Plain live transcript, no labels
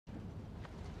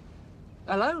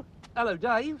Hello? Hello,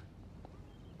 Dave?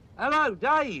 Hello,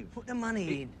 Dave? Put the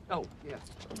money in. Oh, yeah.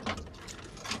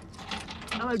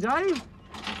 Hello, Dave?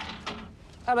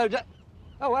 Hello,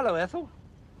 Oh, hello, Ethel.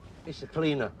 It's the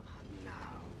cleaner.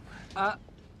 No.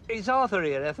 It's Arthur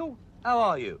here, Ethel. How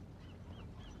are you?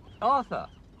 Arthur?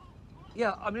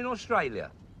 Yeah, I'm in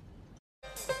Australia.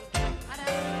 This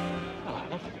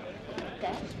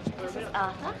is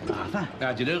Arthur. Arthur.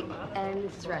 How'd you do? And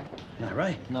this is Ray. No,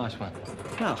 Ray. Nice one.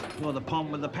 Well, you're the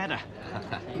pom with the patter.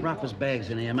 Rupper's bag's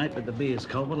in here, mate, but the beer's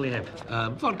cold. What'll you have?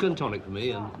 Vodka and tonic for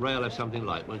me, and Ray will have something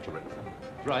light, won't you,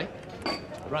 Ray? Ray?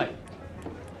 Ray?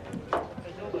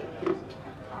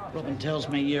 Robin tells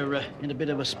me you're in a bit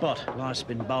of a spot. Life's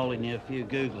been bowling you a few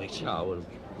googlies. Oh, well,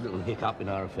 a little hiccup in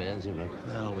our affairs, you know.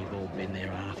 Well, we've all been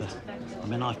there, Arthur. I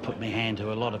mean, I've put my hand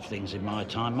to a lot of things in my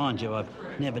time. Mind you, I've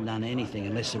never done anything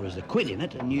unless there was a quid in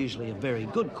it, and usually a very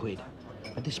good quid.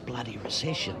 But this bloody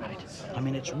recession, mate, I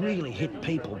mean, it's really hit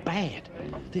people bad.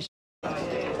 This...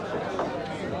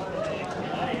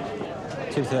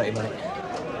 2:30, mate.